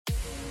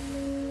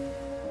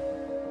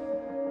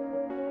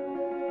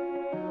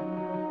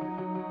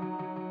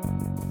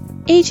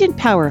Agent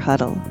Power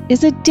Huddle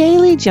is a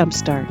daily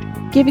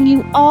jumpstart, giving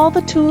you all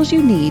the tools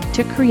you need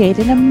to create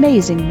an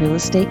amazing real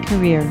estate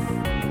career.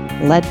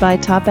 Led by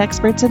top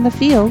experts in the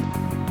field,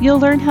 you'll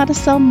learn how to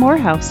sell more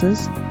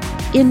houses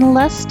in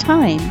less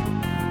time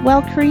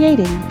while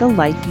creating the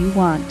life you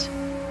want.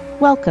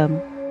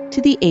 Welcome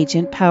to the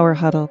Agent Power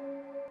Huddle.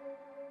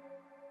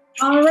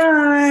 All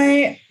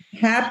right.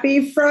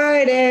 Happy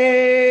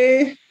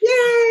Friday.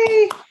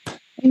 Yay.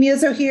 Amy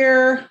Izzo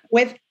here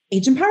with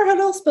Agent Power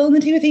Huddle, spilling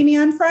the tea with Amy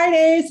on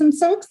Fridays. I'm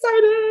so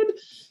excited.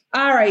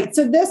 All right.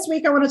 So this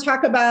week I want to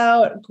talk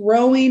about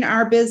growing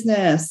our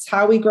business,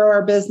 how we grow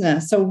our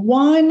business. So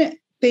one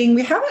thing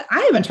I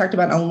haven't talked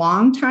about in a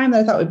long time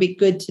that I thought would be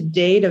good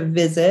today to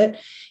visit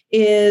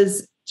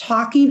is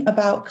talking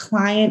about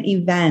client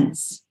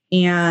events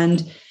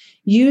and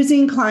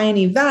using client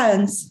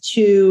events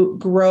to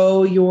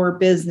grow your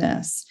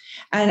business.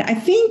 And I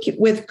think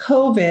with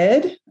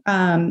COVID,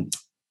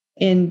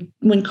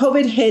 when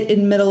COVID hit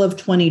in middle of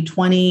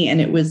 2020 and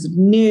it was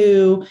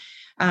new,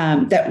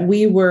 that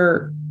we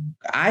were,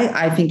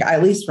 I think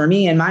at least for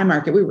me in my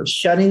market, we were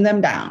shutting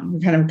them down. We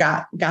kind of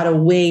got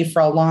away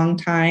for a long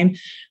time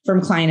from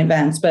client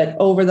events. But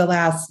over the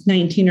last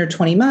 19 or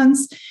 20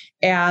 months,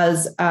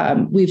 as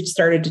we've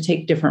started to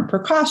take different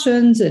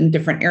precautions in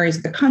different areas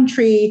of the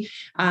country,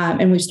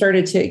 and we've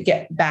started to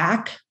get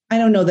back, I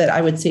don't know that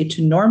I would say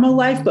to normal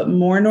life, but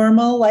more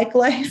normal like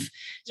life,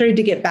 started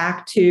to get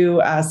back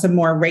to some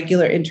more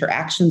regular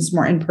interactions,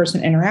 more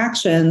in-person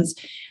interactions.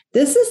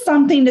 This is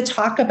something to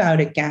talk about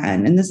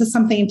again. And this is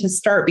something to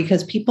start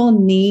because people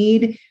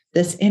need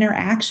this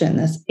interaction,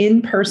 this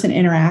in-person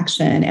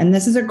interaction. And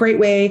this is a great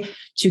way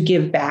to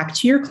give back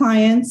to your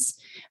clients,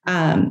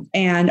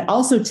 and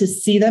also to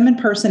see them in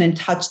person and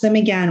touch them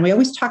again. We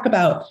always talk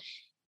about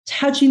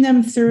touching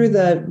them through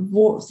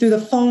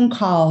the phone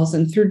calls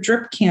and through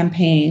drip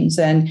campaigns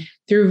and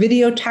through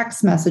video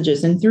text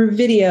messages and through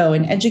video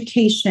and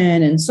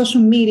education and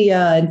social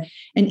media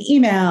and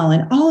email,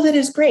 and all of it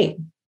is great.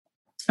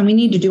 And we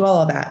need to do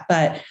all of that.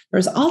 But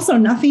there's also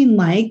nothing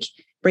like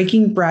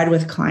breaking bread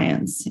with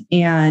clients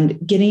and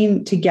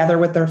getting together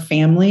with their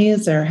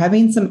families or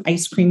having some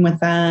ice cream with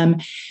them,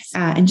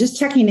 and just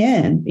checking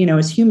in,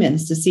 as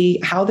humans to see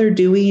how they're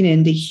doing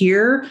and to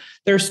hear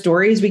their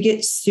stories. We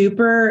get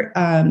super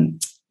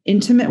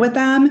intimate with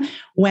them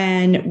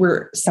when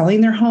we're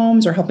selling their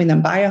homes or helping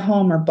them buy a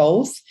home or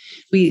both.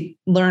 We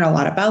learn a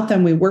lot about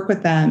them. We work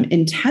with them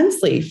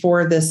intensely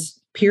for this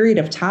period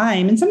of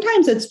time. And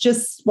sometimes it's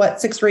just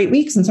 6 or 8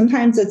 weeks. And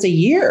sometimes it's a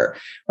year,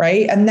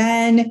 right? And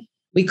then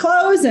we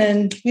close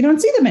and we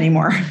don't see them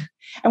anymore.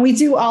 And we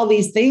do all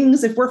these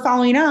things. If we're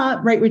following up,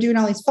 right, we're doing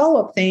all these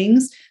follow-up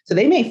things. So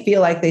they may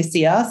feel like they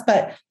see us,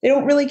 but they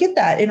don't really get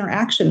that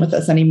interaction with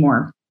us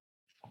anymore.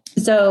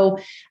 So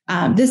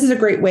this is a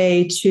great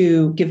way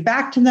to give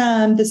back to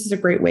them. This is a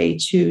great way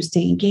to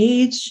stay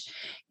engaged.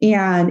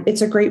 And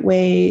it's a great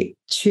way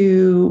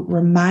to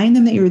remind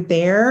them that you're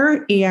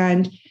there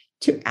and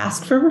to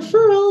ask for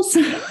referrals.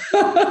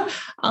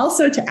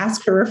 Also to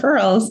ask for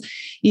referrals.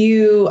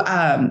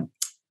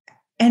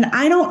 And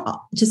I don't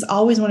just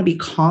always want to be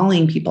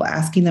calling people,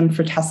 asking them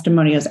for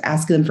testimonials,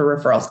 asking them for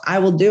referrals. I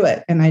will do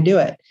it, and I do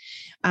it.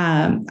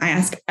 I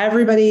ask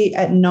everybody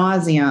ad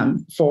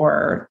nauseum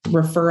for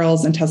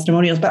referrals and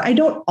testimonials, but I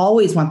don't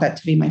always want that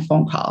to be my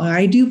phone call. And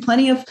I do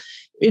plenty of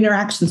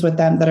interactions with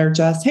them that are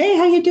just, hey,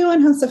 how you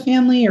doing? How's the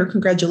family? Or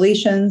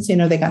congratulations,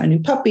 they got a new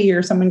puppy,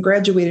 or someone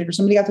graduated, or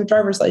somebody got their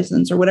driver's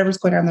license, or whatever's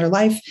going on in their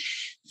life.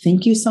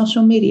 Thank you,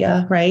 social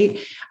media, right?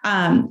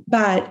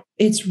 But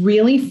it's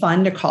really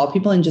fun to call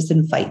people and just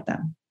invite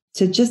them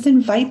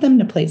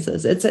to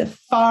places. It's a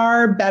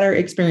far better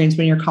experience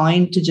when you're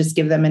calling to just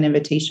give them an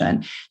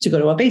invitation to go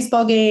to a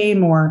baseball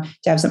game or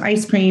to have some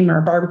ice cream or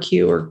a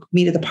barbecue or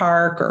meet at the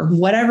park or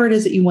whatever it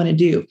is that you want to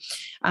do.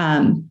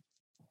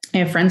 I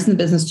have friends in the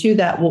business too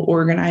that will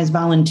organize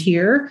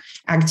volunteer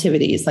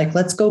activities, like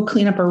let's go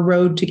clean up a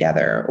road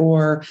together,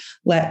 or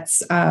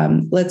let's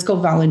go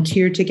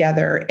volunteer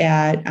together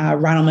at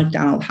Ronald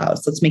McDonald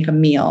House. Let's make a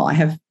meal.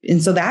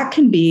 And so that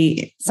can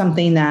be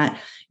something that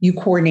you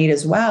coordinate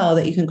as well,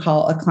 that you can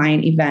call a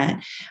client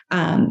event.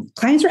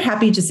 Clients are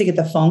happy just to get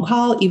the phone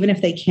call, even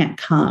if they can't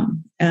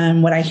come.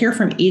 And what I hear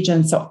from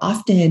agents so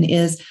often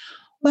is,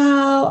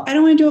 well, I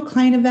don't want to do a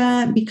client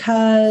event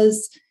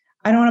because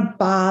I don't want to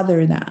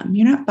bother them.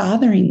 You're not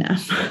bothering them.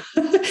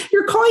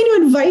 You're calling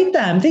to invite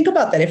them. Think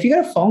about that. If you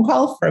got a phone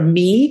call from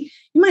me,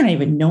 you might not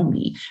even know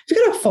me. If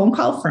you got a phone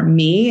call from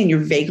me and you're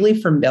vaguely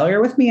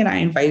familiar with me and I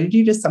invited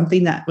you to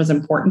something that was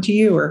important to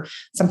you or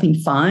something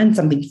fun,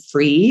 something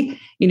free,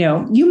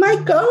 you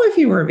might go if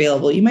you were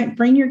available. You might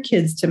bring your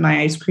kids to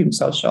my ice cream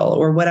social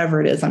or whatever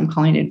it is I'm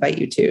calling to invite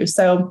you to.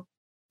 So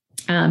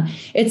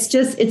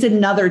it's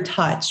another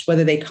touch,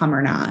 whether they come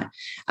or not.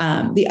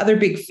 The other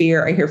big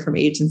fear I hear from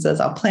agents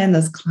is I'll plan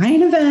this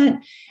client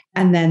event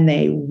and then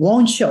they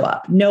won't show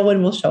up. No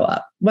one will show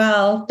up.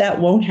 Well, that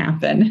won't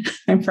happen.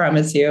 I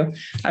promise you.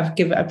 I've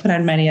put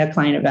on many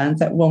client events.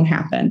 That won't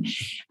happen.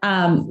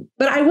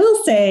 But I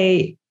will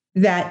say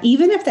that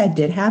even if that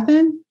did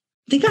happen,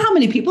 think of how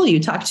many people you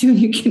talked to and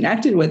you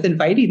connected with,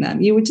 inviting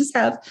them. You would just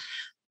have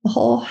a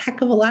whole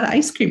heck of a lot of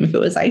ice cream if it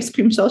was ice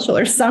cream social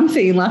or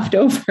something left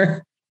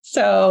over.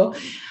 So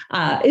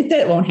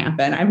that won't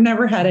happen. I've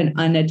never had an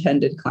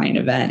unattended client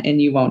event,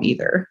 and you won't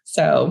either.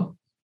 So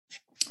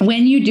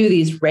when you do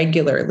these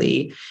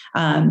regularly,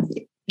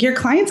 your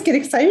clients get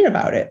excited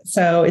about it.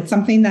 So it's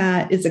something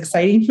that is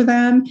exciting for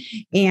them,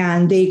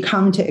 and they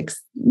come to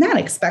not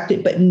expect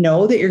it, but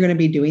know that you're going to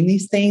be doing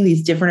these things,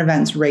 these different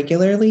events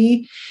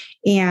regularly.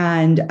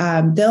 And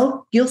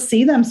you'll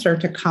see them start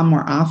to come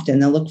more often.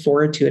 They'll look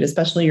forward to it,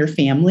 especially your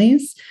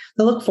families.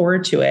 They'll look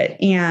forward to it.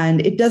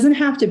 And it doesn't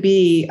have to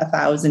be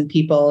 1,000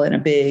 people in a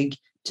big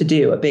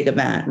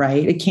event,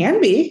 right? It can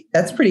be.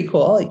 That's pretty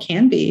cool. It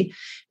can be,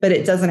 but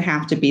it doesn't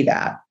have to be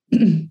that.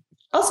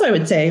 Also, I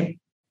would say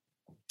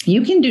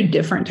you can do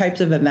different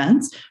types of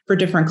events for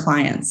different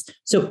clients.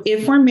 So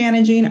if we're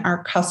managing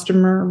our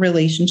customer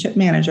relationship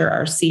manager,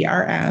 our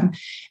CRM,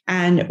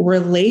 and we're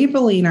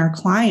labeling our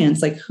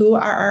clients, like who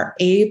are our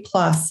A+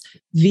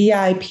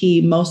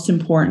 VIP most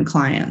important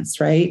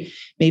clients, right?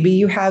 Maybe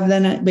you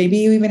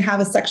even have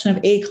a section of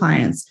A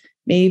clients.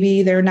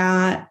 Maybe they're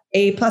not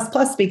A++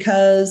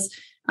 because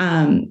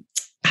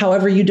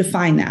however you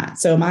define that.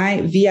 So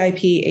my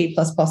VIP A++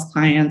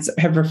 clients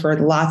have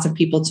referred lots of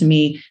people to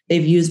me.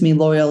 They've used me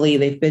loyally.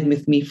 They've been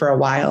with me for a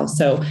while.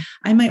 So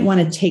I might want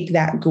to take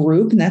that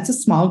group, and that's a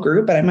small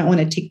group, but I might want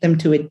to take them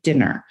to a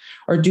dinner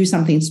or do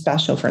something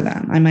special for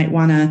them. I might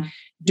want to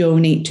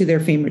donate to their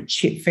favorite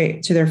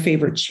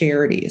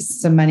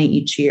charities, some money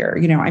each year.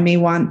 I may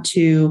want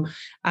to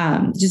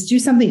just do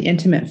something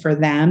intimate for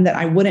them that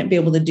I wouldn't be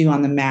able to do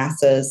on the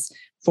masses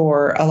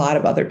for a lot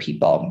of other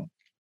people.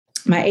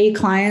 My A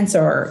clients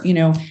are,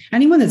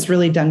 anyone that's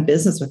really done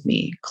business with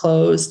me,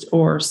 closed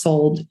or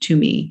sold to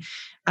me,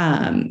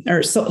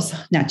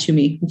 not to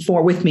me,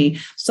 with me,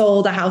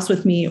 sold a house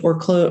with me,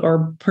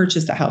 or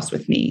purchased a house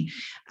with me.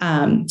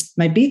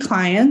 My B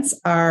clients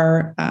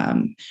are,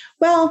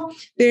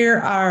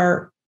 there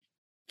are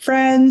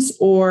friends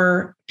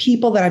or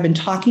people that I've been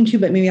talking to,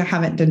 but maybe I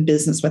haven't done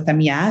business with them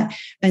yet.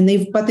 And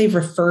they've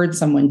referred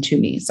someone to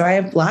me. So I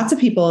have lots of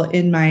people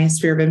in my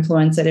sphere of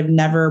influence that have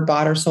never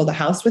bought or sold a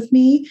house with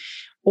me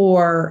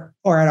or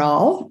at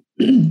all,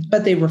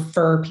 but they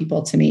refer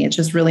people to me. It's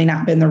just really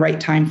not been the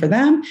right time for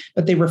them,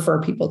 but they refer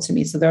people to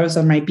me. So those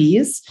are my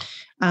Bs.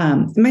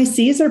 My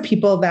C's are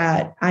people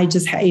that I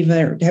just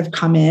either have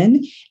come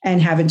in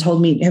and have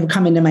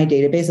come into my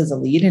database as a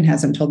lead and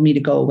hasn't told me to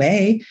go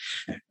away,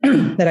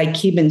 that I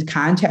keep in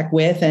contact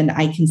with, and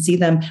I can see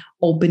them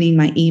opening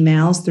my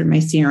emails through my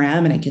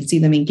CRM, and I can see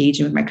them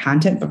engaging with my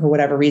content, but for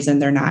whatever reason,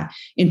 they're not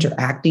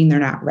interacting, they're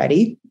not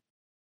ready.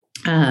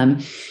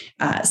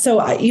 So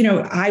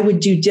I would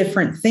do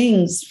different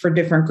things for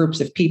different groups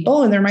of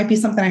people, and there might be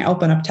something I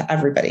open up to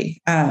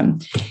everybody.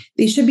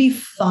 They should be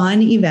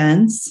fun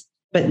events,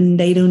 but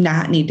they do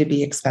not need to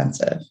be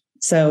expensive.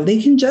 So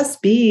they can just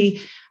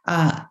be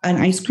an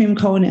ice cream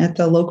cone at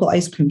the local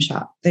ice cream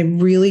shop. They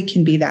really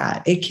can be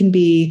that. It can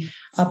be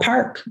a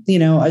park,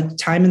 a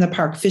time in the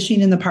park,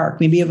 fishing in the park.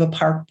 Maybe you have a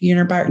park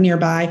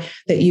nearby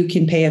that you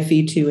can pay a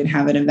fee to and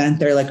have an event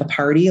there, like a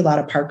party. A lot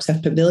of parks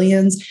have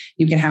pavilions.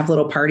 You can have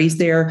little parties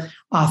there.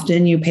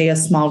 Often you pay a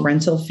small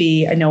rental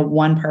fee. I know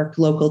one park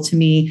local to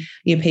me,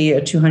 you pay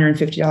a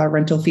 $250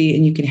 rental fee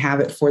and you can have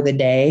it for the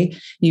day.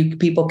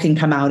 People can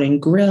come out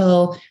and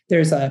grill.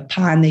 There's a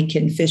pond they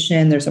can fish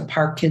in. There's a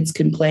park kids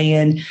can play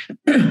in.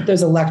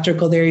 There's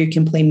electrical there. You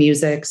can play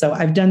music. So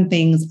I've done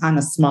things on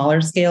a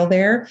smaller scale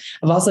there.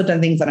 I've also done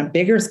things on a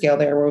bigger scale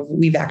there where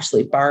we've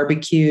actually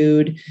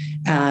barbecued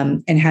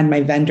and had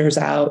my vendors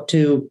out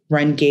to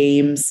run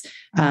games.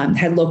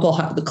 Had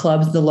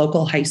the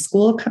local high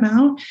school come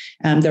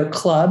out. Their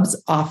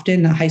clubs,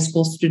 often high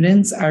school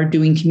students are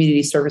doing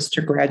community service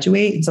to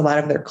graduate. And so a lot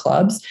of their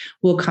clubs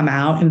will come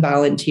out and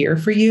volunteer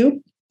for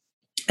you.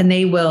 And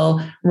they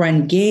will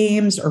run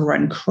games or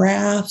run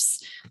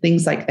crafts,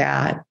 things like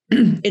that.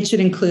 It should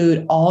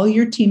include all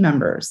your team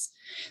members.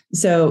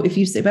 So if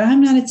you say, but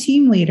I'm not a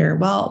team leader.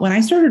 Well, when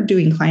I started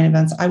doing client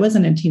events, I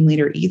wasn't a team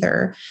leader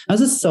either. I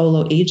was a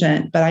solo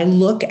agent, but I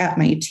look at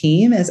my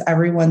team as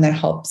everyone that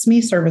helps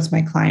me service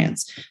my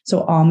clients.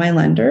 So all my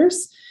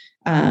lenders,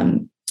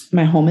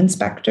 my home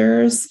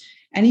inspectors,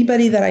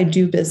 anybody that I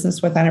do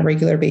business with on a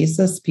regular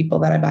basis, people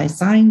that I buy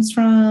signs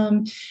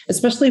from,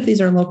 especially if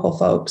these are local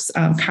folks,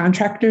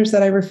 contractors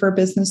that I refer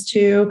business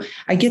to,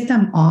 I get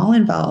them all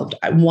involved.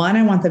 One,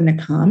 I want them to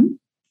come.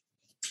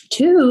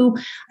 Two,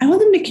 I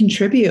want them to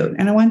contribute,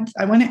 and I want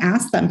to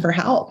ask them for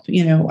help.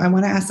 I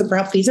want to ask them for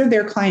help. These are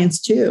their clients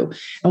too.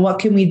 And what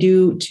can we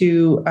do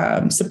to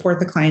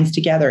support the clients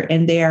together?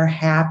 And they are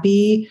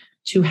happy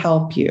to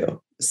help you.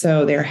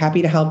 So they're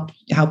happy to help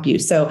you.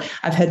 So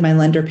I've had my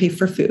lender pay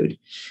for food.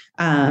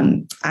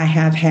 I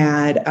have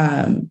had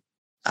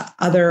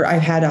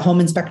I've had a home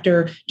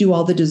inspector do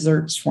all the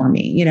desserts for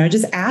me.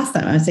 Just ask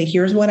them. I say,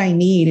 here's what I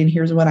need and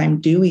here's what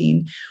I'm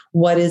doing.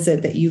 What is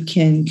it that you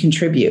can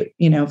contribute?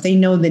 If they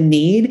know the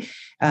need,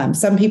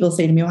 some people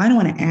say to me, well, I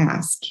don't want to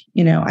ask.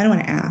 I don't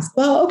want to ask.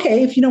 Well,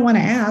 okay. If you don't want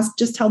to ask,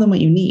 just tell them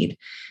what you need.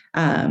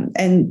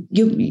 And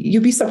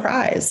you'll be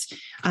surprised.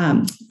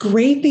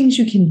 Great things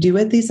you can do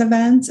at these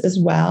events as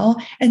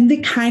well. And the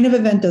kind of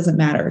event doesn't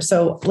matter.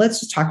 So let's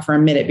just talk for a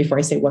minute before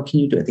I say, what can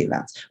you do at the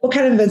events? What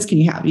kind of events can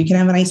you have? You can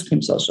have an ice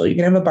cream social. You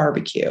can have a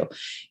barbecue.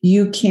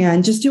 You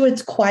can just do a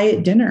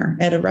quiet dinner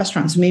at a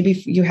restaurant. So maybe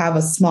if you have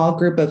a small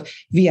group of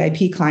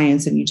VIP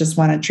clients and you just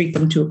want to treat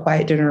them to a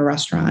quiet dinner at a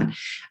restaurant.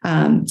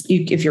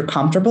 If you're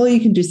comfortable, you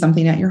can do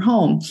something at your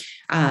home.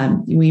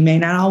 We may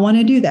not all want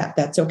to do that.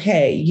 That's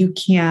okay. You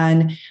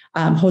can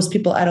host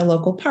people at a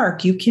local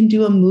park. You can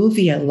do a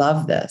movie. I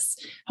love this.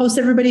 Host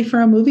everybody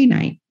for a movie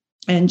night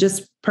and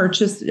just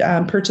purchase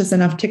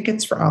enough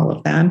tickets for all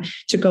of them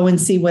to go and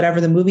see whatever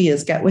the movie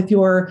is. Get with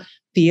your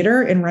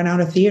theater and rent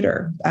out a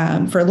theater.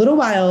 For a little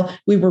while,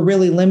 we were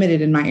really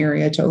limited in my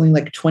area to only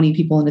like 20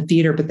 people in a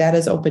theater, but that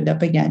has opened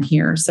up again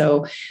here.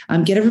 So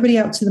get everybody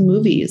out to the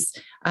movies.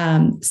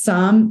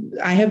 Some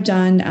I have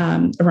done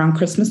around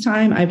Christmas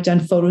time, I've done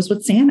photos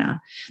with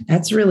Santa.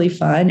 That's really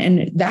fun.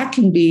 And that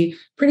can be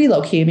pretty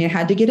low key. I mean, I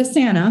had to get a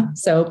Santa,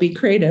 so be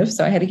creative.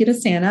 So I had to get a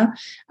Santa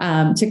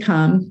to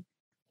come.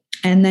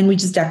 And then we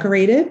just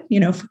decorated,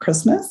 for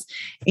Christmas,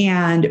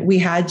 and we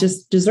had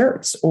just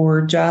desserts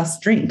or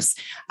just drinks.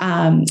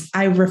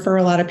 I refer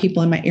a lot of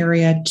people in my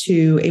area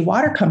to a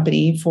water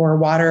company for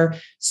water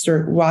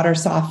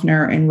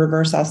softener and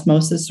reverse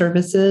osmosis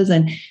services.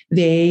 And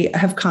they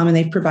have come and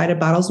they've provided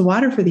bottles of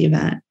water for the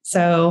event.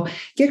 So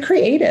get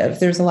creative.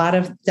 There's a lot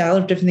of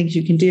different things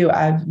you can do.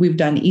 We've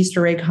done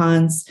Easter egg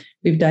hunts.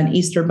 We've done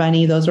Easter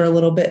bunny. Those are a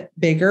little bit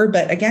bigger,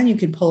 but again, you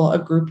could pull a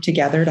group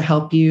together to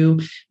help you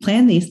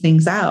plan these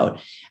things out.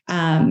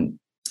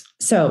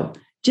 So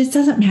just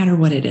doesn't matter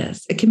what it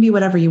is. It can be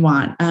whatever you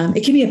want.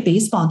 It can be a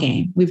baseball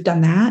game. We've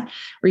done that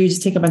where you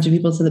just take a bunch of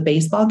people to the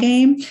baseball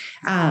game,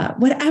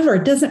 whatever,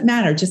 it doesn't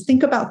matter. Just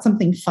think about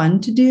something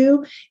fun to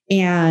do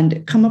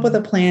and come up with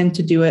a plan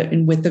to do it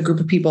and with the group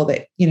of people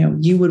that,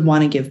 you would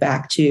want to give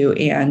back to.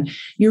 And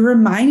you're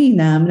reminding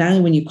them, not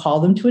only when you call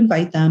them to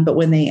invite them, but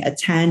when they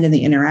attend and they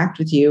interact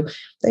with you,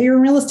 that you're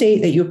in real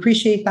estate, that you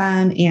appreciate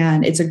them.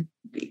 And it's a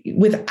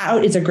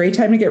great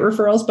time to get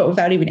referrals, but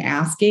without even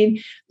asking,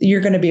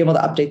 you're going to be able to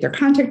update their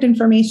contact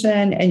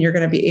information and you're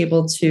going to be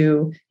able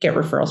to get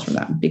referrals from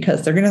them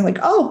because they're going to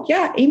oh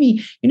yeah,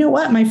 Amy, you know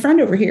what? My friend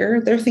over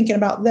here, they're thinking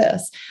about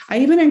this. I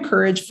even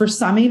encourage for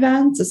some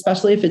events,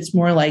 especially if it's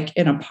more like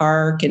in a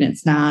park and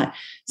it's not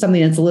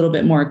something that's a little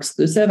bit more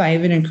exclusive, I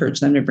even encourage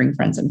them to bring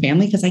friends and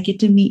family because I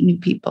get to meet new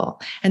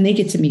people and they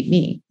get to meet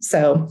me.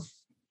 So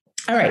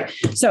all right.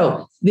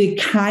 So the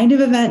kind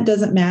of event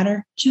doesn't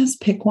matter.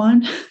 Just pick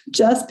one.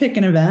 Just pick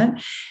an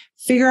event.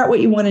 Figure out what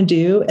you want to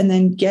do, and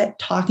then get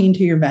talking to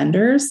your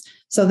vendors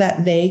so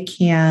that they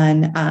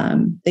can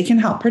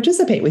help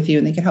participate with you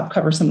and they can help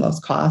cover some of those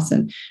costs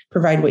and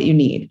provide what you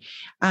need.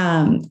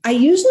 I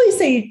usually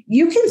say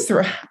you can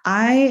throw.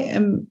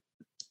 I'm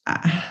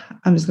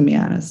just going to be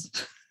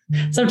honest.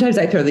 Sometimes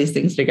I throw these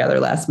things together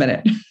last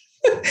minute.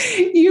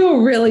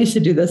 You really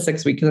should do this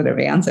 6 weeks in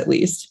advance at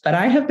least, but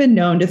I have been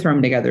known to throw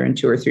them together in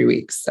 2 or 3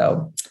 weeks.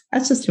 So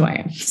that's just who I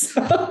am.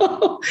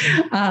 So,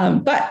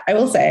 but I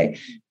will say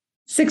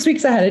 6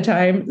 weeks ahead of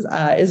time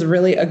is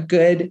really a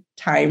good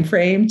time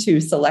frame to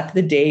select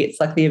the date,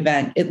 select the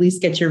event, at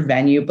least get your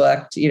venue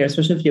booked,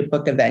 especially if you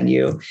book a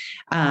venue.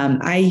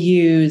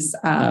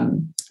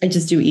 I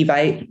just do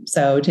Evite,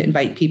 so to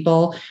invite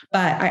people,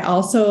 but I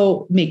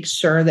also make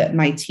sure that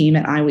my team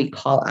and we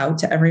call out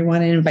to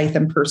everyone and invite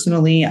them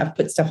personally. I've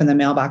put stuff in the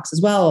mailbox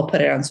as well. I'll put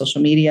it on social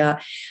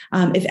media.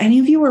 If any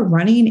of you are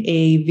running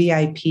a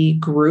VIP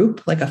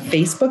group, like a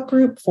Facebook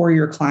group for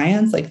your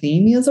clients, like the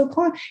Amy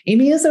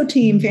Izzo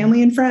team,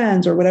 family and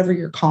friends, or whatever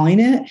you're calling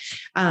it,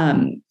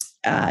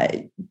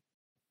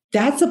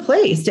 that's a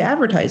place to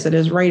advertise it,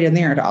 is right in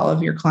there to all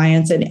of your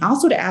clients, and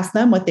also to ask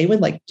them what they would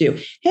like to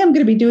do. Hey, I'm going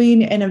to be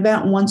doing an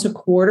event once a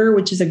quarter,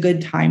 which is a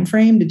good time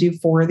frame to do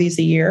 4 of these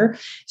a year.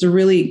 It's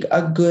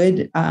a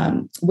good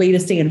way to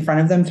stay in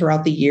front of them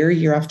throughout the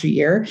year after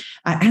year.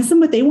 Ask them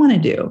what they want to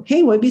do.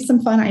 Hey, what would be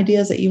some fun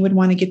ideas that you would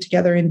want to get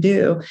together and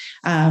do?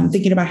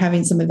 Thinking about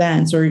having some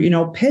events, or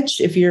pitch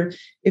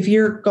if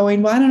you're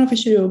going, well, I don't know if I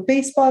should do a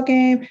baseball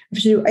game, if I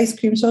should do ice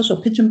cream social,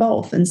 pitch them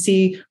both and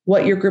see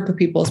what your group of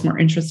people is more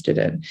interested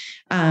in.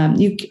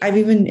 I've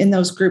even in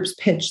those groups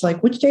pitched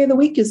like which day of the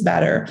week is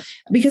better,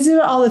 because these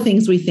are all the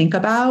things we think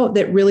about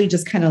that really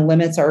just kind of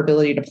limits our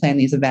ability to plan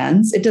these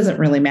events. It doesn't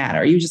really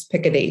matter. You just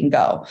pick a date and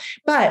go.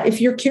 But if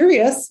you're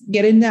curious,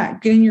 get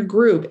in your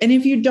group. And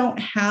if you don't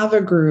have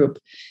a group,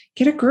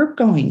 get a group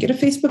going, get a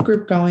Facebook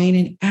group going,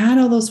 and add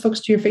all those folks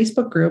to your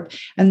Facebook group.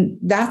 And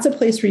that's a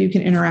place where you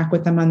can interact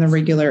with them on the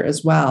regular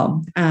as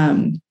well.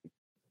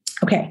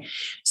 Okay.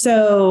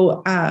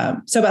 So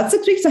about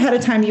 6 weeks ahead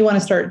of time, you want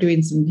to start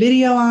doing some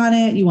video on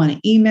it. You want to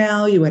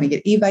email, you want to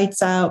get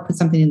evites out, put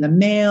something in the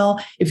mail.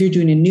 If you're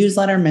doing a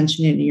newsletter,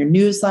 mention it in your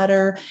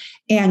newsletter,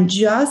 and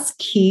just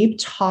keep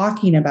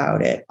talking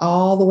about it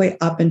all the way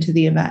up into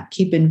the event.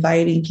 Keep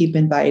inviting.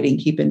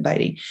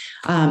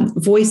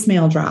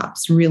 Voicemail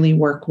drops really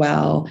work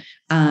well.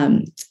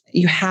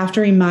 You have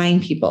to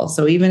remind people.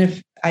 So even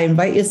if I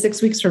invite you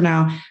 6 weeks from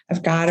now,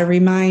 I've got to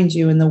remind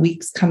you in the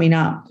weeks coming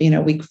up,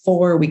 week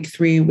 4, week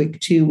 3, week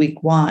 2,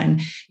 week 1,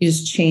 you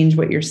just change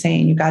what you're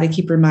saying. You got to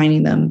keep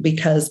reminding them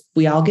because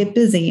we all get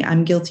busy.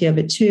 I'm guilty of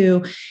it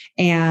too.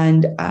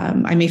 And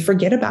I may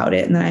forget about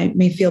it. And then I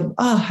may feel,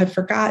 I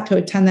forgot to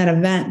attend that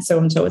event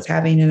so-and-so is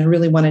having, and I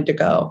really wanted to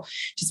go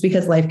just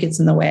because life gets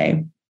in the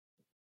way.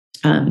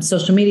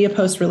 Social media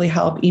posts really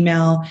help,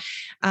 email.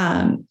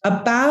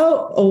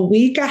 About a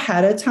week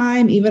ahead of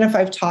time, even if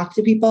I've talked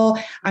to people,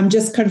 I'm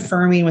just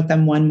confirming with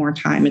them one more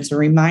time. It's a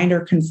reminder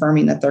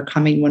confirming that they're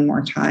coming one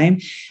more time.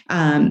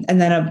 And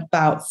then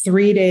about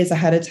 3 days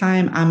ahead of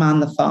time, I'm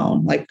on the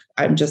phone. Like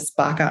I'm just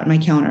block out in my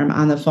calendar. I'm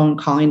on the phone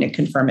calling to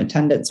confirm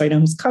attendance. So I know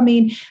who's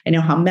coming. I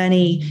know how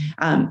many.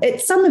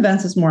 Some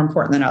events is more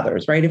important than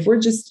others, right? If we're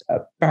just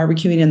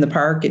barbecuing in the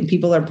park and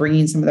people are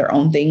bringing some of their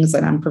own things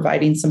and I'm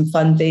providing some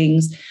fun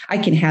things, I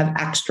can have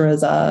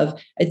extras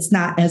of. It's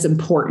not as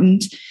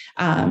important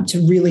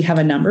to really have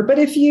a number. But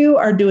if you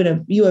are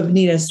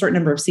need a certain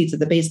number of seats at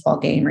the baseball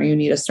game, or you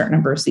need a certain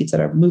number of seats at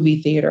a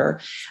movie theater,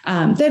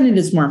 then it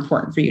is more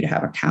important for you to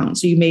have a count.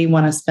 So you may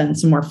want to spend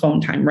some more phone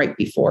time right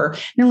before,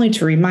 not only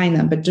to remind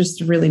them, but just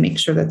to really make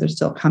sure that they're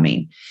still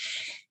coming.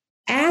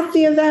 At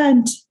the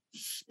event,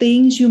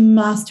 things you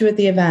must do at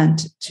the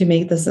event to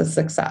make this a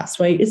success,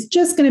 right? It's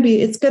going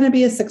to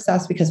be a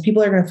success because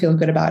people are going to feel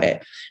good about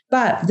it.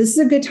 But this is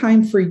a good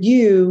time for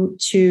you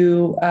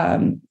to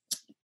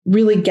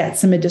really get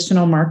some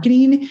additional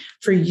marketing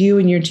for you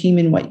and your team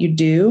and what you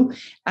do.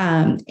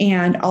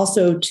 And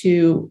also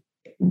to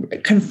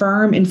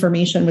confirm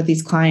information with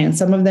these clients.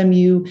 Some of them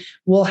you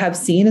will have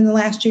seen in the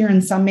last year,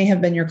 and some may have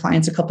been your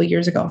clients a couple of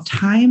years ago.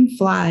 Time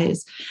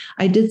flies.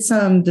 I did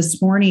some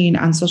this morning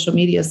on social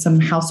media, some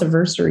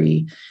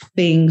Houseversary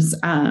things.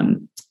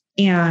 And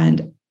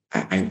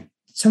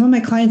some of my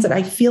clients that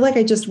I feel like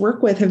I just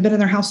work with have been in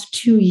their house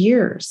 2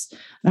 years.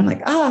 And I'm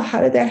like,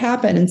 how did that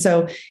happen? And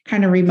so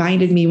kind of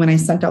reminded me when I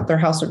sent out their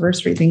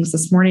Houseversary things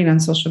this morning on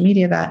social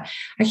media that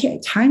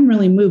time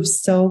really moves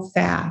so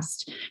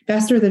fast,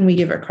 faster than we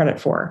give it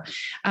credit for.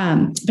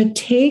 But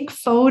take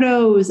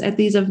photos at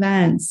these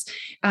events.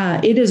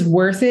 It is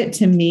worth it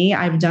to me.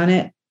 I've done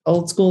it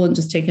old school and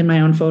just taken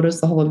my own photos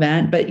the whole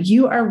event, but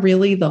you are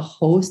really the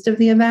host of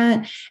the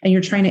event and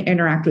you're trying to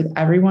interact with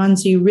everyone.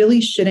 So you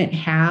really shouldn't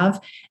have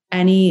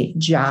any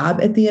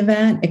job at the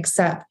event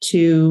except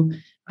to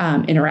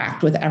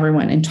interact with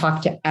everyone and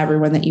talk to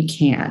everyone that you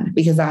can,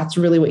 because that's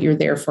really what you're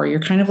there for.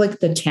 You're kind of like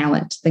the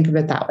talent. Think of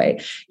it that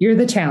way. You're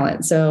the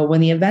talent. So when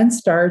the event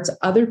starts,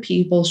 other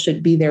people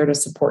should be there to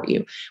support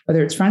you,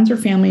 whether it's friends or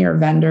family or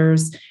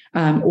vendors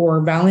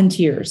or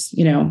volunteers.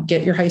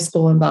 Get your high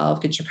school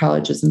involved, get your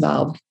colleges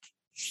involved.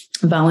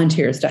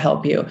 Volunteers to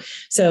help you.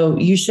 So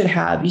you should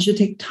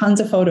take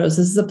tons of photos.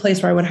 This is a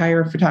place where I would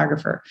hire a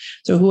photographer.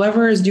 So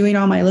whoever is doing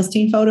all my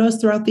listing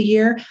photos throughout the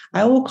year,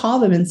 I will call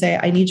them and say,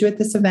 I need you at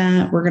this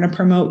event. We're going to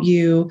promote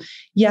you.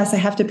 Yes, I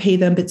have to pay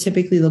them, but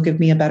typically they'll give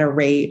me a better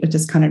rate, a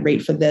discounted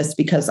rate for this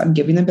because I'm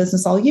giving them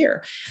business all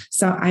year.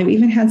 So I've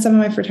even had some of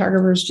my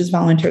photographers just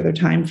volunteer their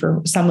time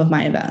for some of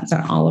my events,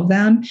 not all of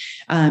them,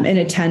 and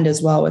attend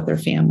as well with their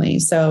family.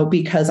 So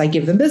because I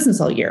give them business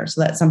all year.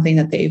 So that's something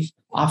that they've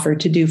offered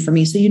to do for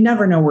me. So you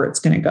never know where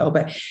it's going to go,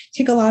 but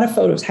take a lot of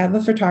photos, have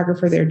a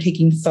photographer there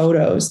taking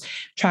photos,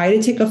 try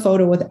to take a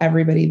photo with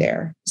everybody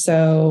there.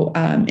 So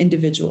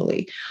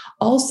individually.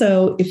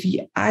 Also,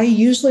 I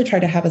usually try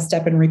to have a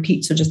step and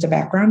repeat. So just a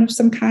background of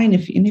some kind.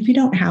 If you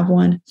don't have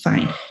one,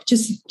 fine.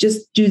 Just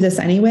do this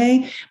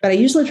anyway. But I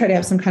usually try to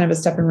have some kind of a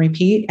step and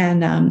repeat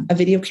and a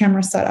video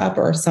camera set up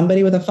or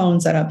somebody with a phone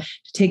set up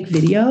to take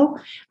video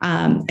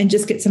and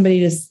just get somebody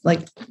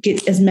to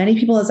get as many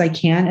people as I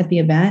can at the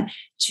event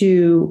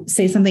to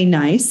say something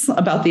nice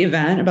about the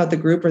event, about the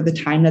group or the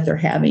time that they're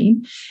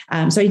having.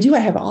 So I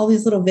have all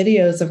these little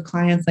videos of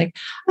clients like,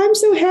 I'm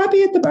so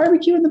happy at the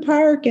barbecue in the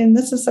park and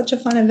this is such a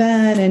fun event,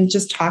 and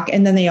just talk.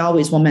 And then they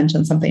always will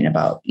mention something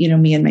about,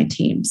 me and my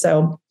team.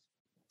 So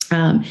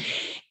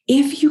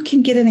if you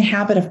can get in the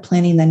habit of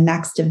planning the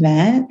next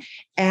event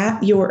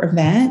at your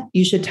event,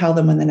 you should tell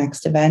them when the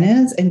next event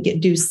is and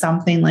do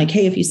something like,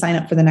 hey, if you sign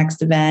up for the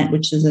next event,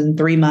 which is in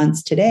 3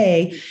 months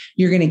today,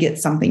 you're going to get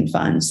something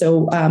fun.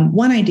 So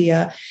one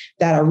idea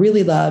that I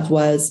really loved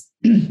was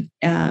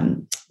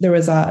there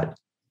was a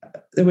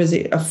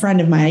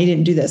friend of mine, I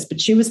didn't do this, but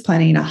she was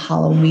planning a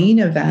Halloween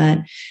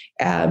event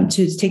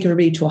to take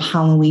everybody to a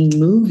Halloween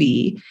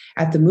movie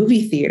at the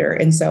movie theater.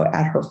 And so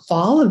at her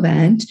fall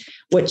event,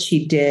 what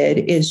she did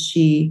is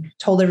she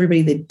told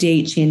everybody the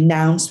date. She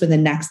announced when the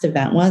next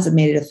event was and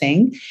made it a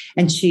thing.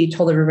 And she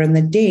told everyone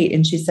the date.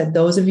 And she said,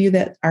 those of you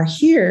that are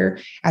here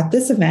at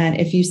this event,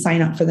 if you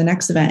sign up for the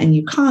next event and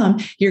you come,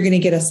 you're going to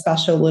get a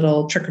special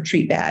little trick or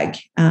treat bag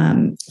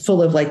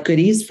full of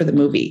goodies for the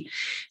movie.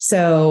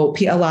 So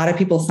a lot of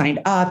people signed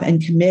up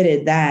and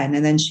committed then.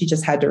 And then she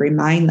just had to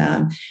remind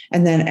them.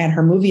 And then at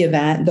her movie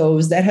event,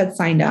 those that had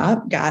signed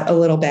up got a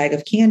little bag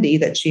of candy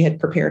that she had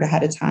prepared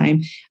ahead of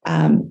time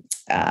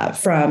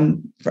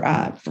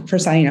for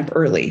signing up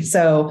early.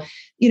 So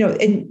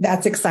and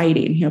that's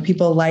exciting.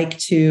 People like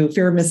to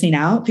fear of missing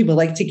out. People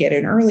like to get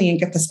in early and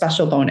get the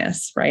special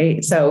bonus,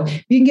 right? So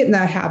if you can get in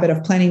that habit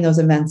of planning those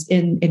events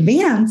in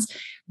advance,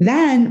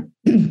 then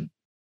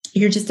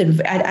you're just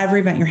at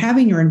every event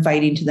you're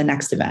inviting to the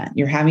next event.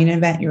 You're having an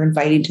event, you're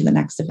inviting to the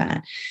next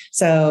event.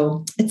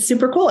 So it's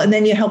super cool. And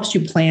then it helps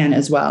you plan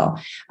as well.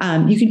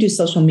 You can do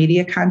social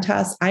media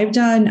contests. I've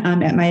done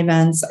at my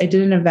events, I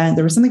did an event,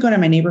 there was something going on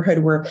in my neighborhood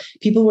where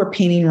people were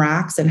painting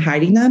rocks and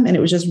hiding them. And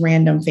it was just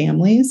random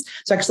families.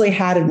 So I actually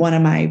had at one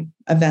of my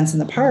events in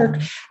the park,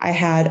 I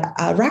had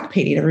rock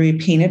painting. Everybody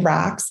painted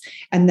rocks.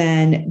 And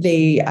then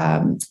they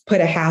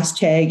put a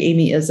hashtag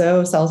Amy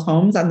Izzo sells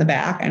homes on the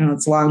back. I know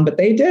it's long, but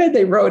they did.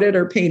 They wrote it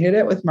or painted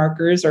it with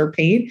markers or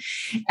paint.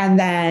 And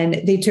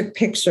then they took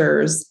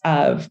pictures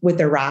with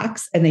their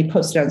rocks and they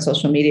posted on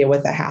social media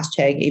with the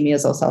hashtag Amy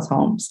Izzo sells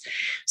homes.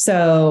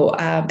 So,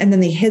 and then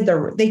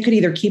they could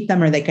either keep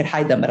them or they could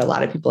hide them, but a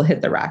lot of people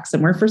hid the rocks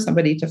and were for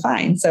somebody to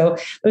find. So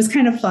it was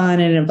kind of fun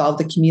and it involved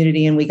the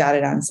community, and we got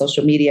it on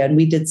social media, and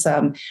we did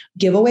some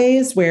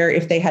giveaways where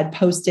if they had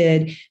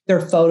posted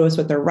their photos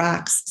with their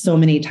rocks so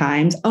many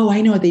times,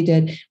 I know what they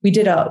did. We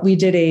did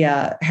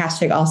a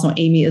hashtag also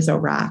Amy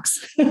Izzo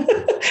rocks.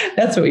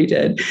 That's what we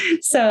did.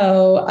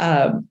 So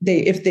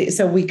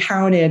so we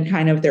counted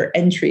kind of their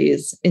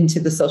entries into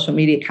the social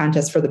media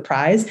contest for the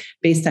prize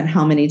based on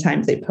how many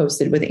times they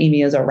posted with Amy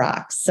Izzo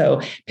rocks.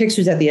 So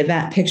pictures at the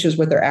event, pictures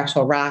with their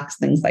actual rocks,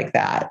 things like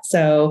that.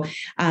 So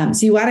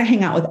you want to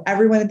hang out with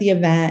everyone at the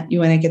event. You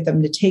want to get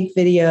them to take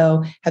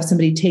video, have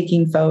somebody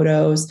taking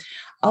photos.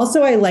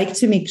 Also, I like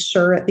to make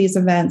sure at these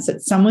events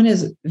that someone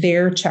is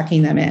there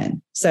checking them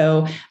in.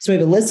 So we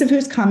have a list of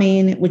who's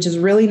coming, which is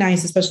really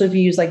nice, especially if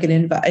you use like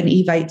an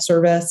Evite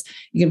service.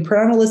 You can put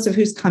on a list of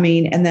who's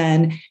coming and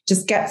then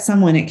just get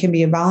someone. It can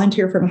be a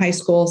volunteer from high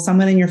school,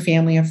 someone in your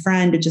family, a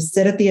friend, to just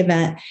sit at the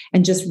event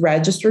and just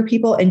register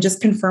people and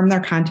just confirm their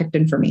contact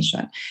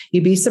information.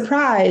 You'd be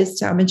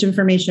surprised how much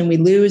information we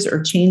lose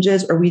or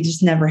changes or we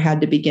just never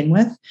had to begin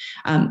with,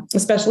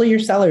 especially your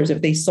sellers.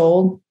 If they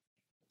sold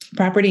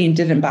property and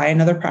didn't buy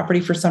another property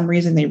for some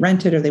reason, they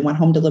rented or they went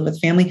home to live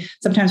with family.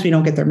 Sometimes we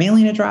don't get their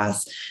mailing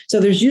address. So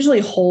there's usually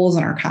holes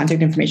in our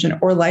contact information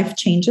or life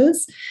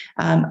changes.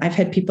 I've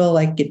had people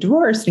like get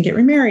divorced and get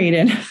remarried.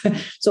 And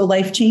so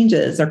life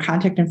changes, their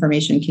contact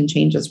information can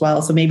change as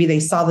well. So maybe they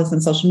saw this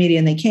on social media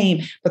and they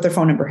came, but their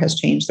phone number has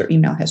changed, their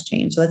email has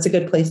changed. So that's a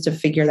good place to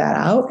figure that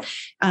out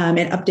and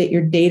update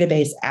your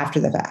database after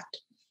the fact.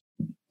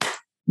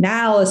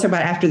 Now let's talk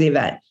about after the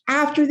event.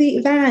 After the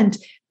event,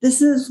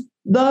 this is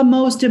the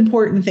most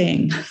important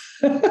thing.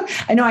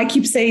 I know I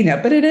keep saying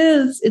that, but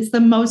it's the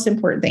most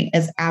important thing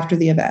is after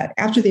the event.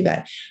 After the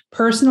event,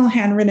 personal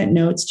handwritten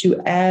notes to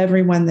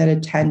everyone that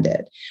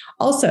attended.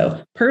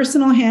 Also,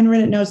 personal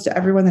handwritten notes to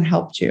everyone that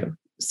helped you.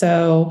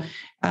 So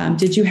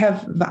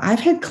I've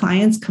had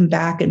clients come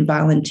back and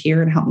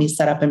volunteer and help me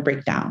set up and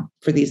break down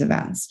for these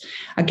events.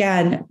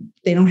 Again,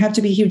 they don't have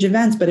to be huge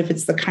events, but if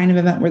it's the kind of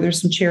event where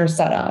there's some chairs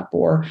set up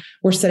or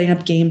we're setting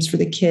up games for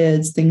the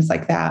kids, things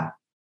like that,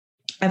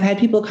 I've had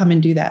people come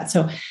and do that.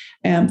 So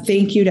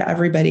thank you to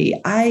everybody.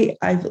 I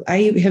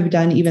have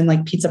done even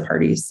like pizza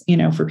parties,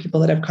 for people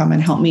that have come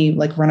and helped me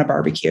like run a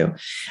barbecue.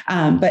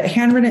 But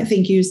handwritten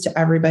thank yous to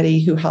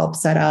everybody who helped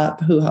set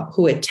up,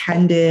 who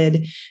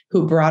attended,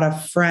 who brought a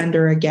friend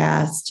or a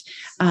guest,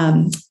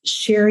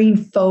 sharing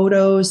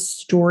photos,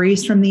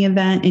 stories from the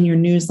event in your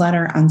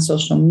newsletter on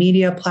social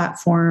media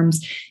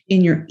platforms,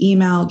 in your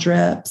email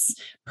drips,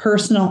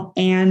 personal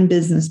and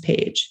business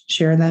page.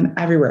 Share them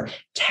everywhere.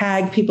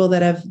 Tag people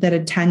that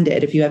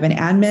attended. If you have an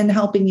admin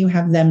helping you,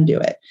 have them do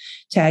it.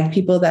 Tag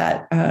people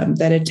that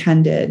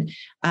attended.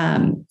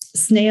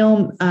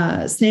 Snail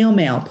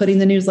mail, putting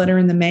the newsletter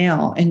in the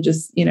mail and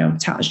just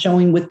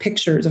showing with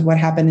pictures of what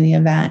happened in the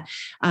event,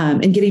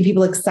 and getting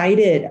people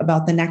excited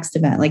about the next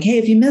event. Like, hey,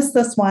 if you missed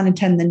this one,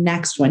 attend the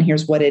next one.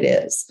 Here's what it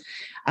is.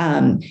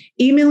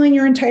 Emailing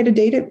your entire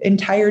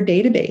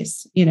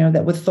database,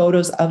 that with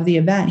photos of the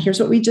event. Here's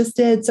what we just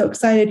did. So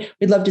excited.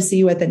 We'd love to see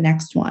you at the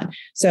next one.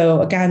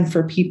 So again,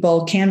 for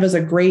people, Canva is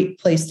a great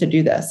place to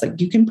do this. Like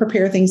you can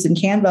prepare things in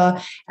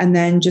Canva and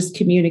then just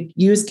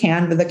use the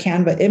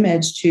Canva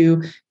image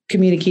to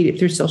communicate it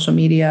through social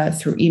media,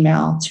 through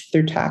email,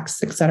 through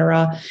text,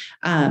 etc.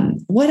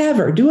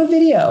 Whatever, do a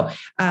video.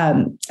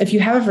 If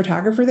you have a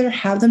photographer there,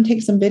 have them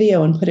take some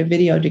video and put a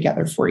video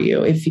together for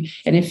you.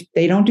 If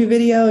they don't do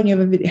video and you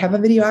have a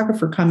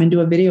videographer come and do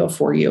a video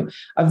for you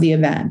of the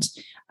event.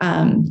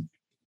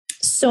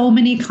 So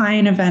many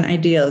client event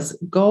ideas.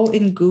 Go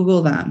and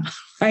Google them,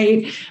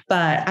 right?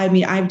 But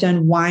I've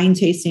done wine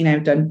tasting.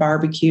 I've done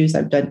barbecues.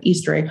 I've done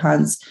Easter egg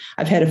hunts.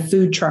 I've had a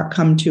food truck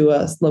come to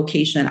a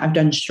location. I've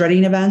done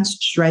shredding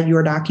events, shred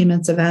your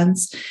documents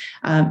events.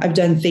 I've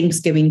done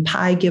Thanksgiving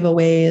pie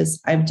giveaways.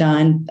 I've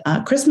done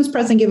Christmas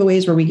present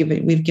giveaways where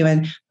we've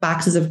given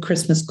boxes of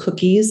Christmas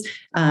cookies.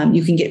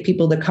 You can get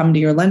people to come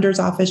to your lender's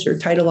office, your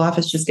title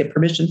office, just get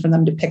permission from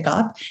them to pick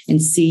up and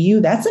see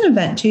you. That's an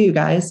event too, you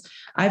guys.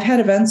 I've had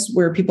events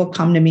where people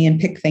come to me and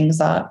pick things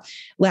up.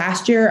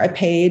 Last year, I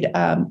paid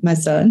my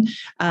son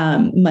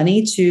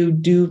money to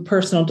do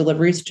personal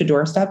deliveries to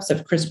doorsteps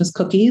of Christmas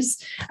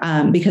cookies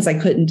because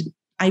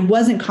I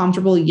wasn't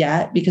comfortable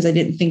yet because I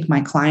didn't think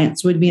my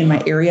clients would be in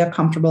my area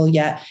comfortable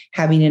yet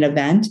having an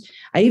event.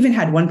 I even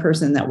had one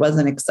person that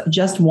wasn't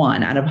just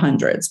one out of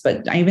hundreds,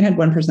 but I even had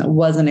one person that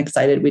wasn't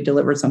excited we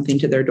delivered something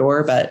to their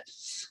door, but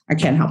I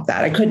can't help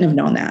that. I couldn't have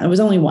known that. It was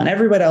only one.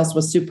 Everybody else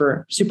was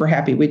super, super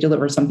happy we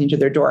delivered something to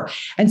their door.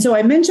 And so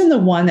I mentioned the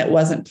one that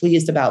wasn't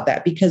pleased about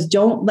that because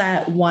don't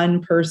let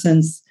one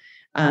person's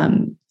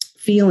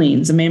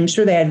feelings. I mean, I'm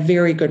sure they had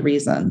very good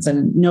reasons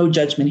and no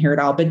judgment here at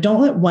all, but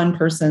don't let one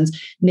person's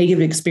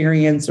negative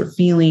experience or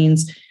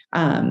feelings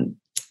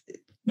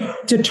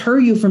deter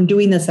you from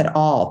doing this at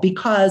all,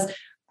 because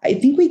I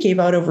think we gave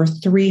out over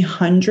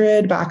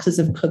 300 boxes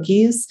of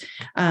cookies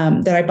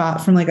that I bought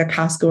from like a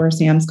Costco or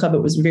Sam's Club.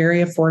 It was very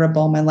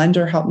affordable. My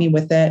lender helped me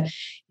with it.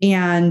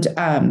 And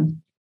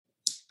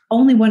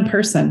only one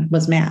person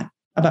was mad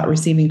about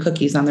receiving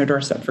cookies on their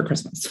doorstep for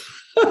Christmas.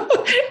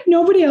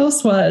 Nobody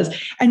else was.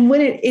 And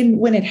when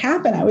it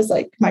happened, I was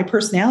like, my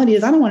personality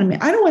is I don't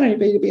want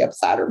anybody to be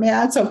upset or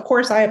mad. So of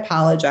course I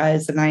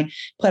apologized and I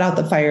put out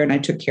the fire and I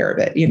took care of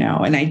it,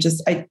 and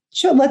I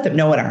should let them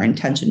know what our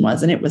intention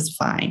was and it was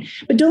fine.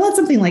 But don't let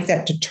something like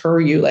that deter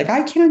you. Like,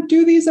 I can't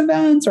do these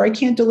events or I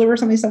can't deliver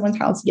something to someone's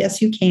house.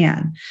 Yes, you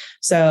can.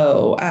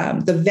 So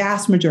the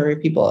vast majority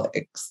of people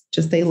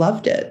they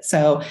loved it.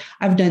 So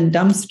I've done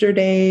dumpster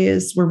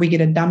days where we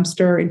get a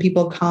dumpster and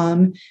people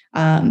come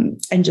and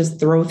just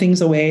throw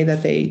things away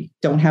that they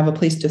don't have a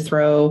place to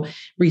throw.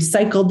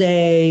 Recycle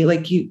day,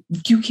 like you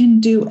can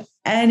do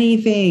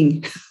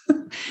anything.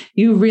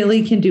 You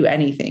really can do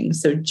anything.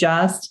 So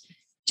just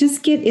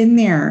get in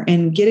there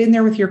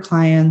with your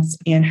clients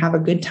and have a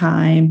good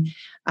time.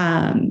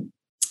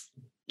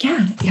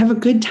 Have a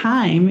good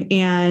time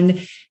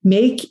and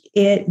make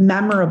it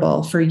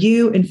memorable for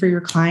you and for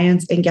your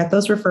clients and get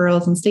those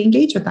referrals and stay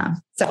engaged with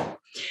them. So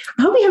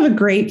I hope you have a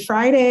great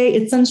Friday.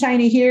 It's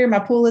sunshiny here. My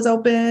pool is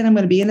open. I'm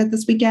going to be in it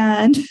this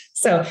weekend.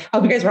 So I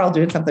hope you guys are all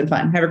doing something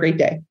fun. Have a great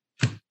day.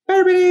 Bye,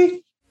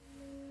 everybody.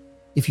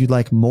 If you'd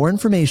like more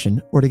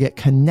information or to get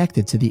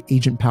connected to the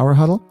Agent Power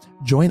Huddle,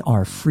 join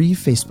our free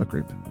Facebook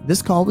group.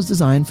 This call was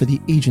designed for the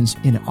agents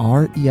in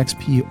our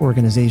eXp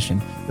organization,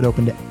 but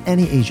open to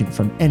any agent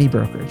from any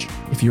brokerage.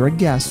 If you're a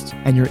guest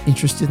and you're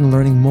interested in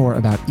learning more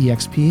about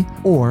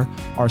eXp or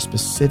our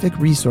specific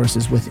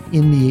resources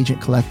within the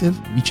Agent Collective,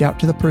 reach out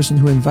to the person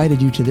who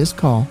invited you to this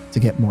call to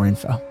get more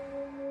info.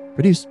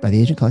 Produced by the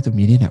Agent Collective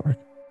Media Network.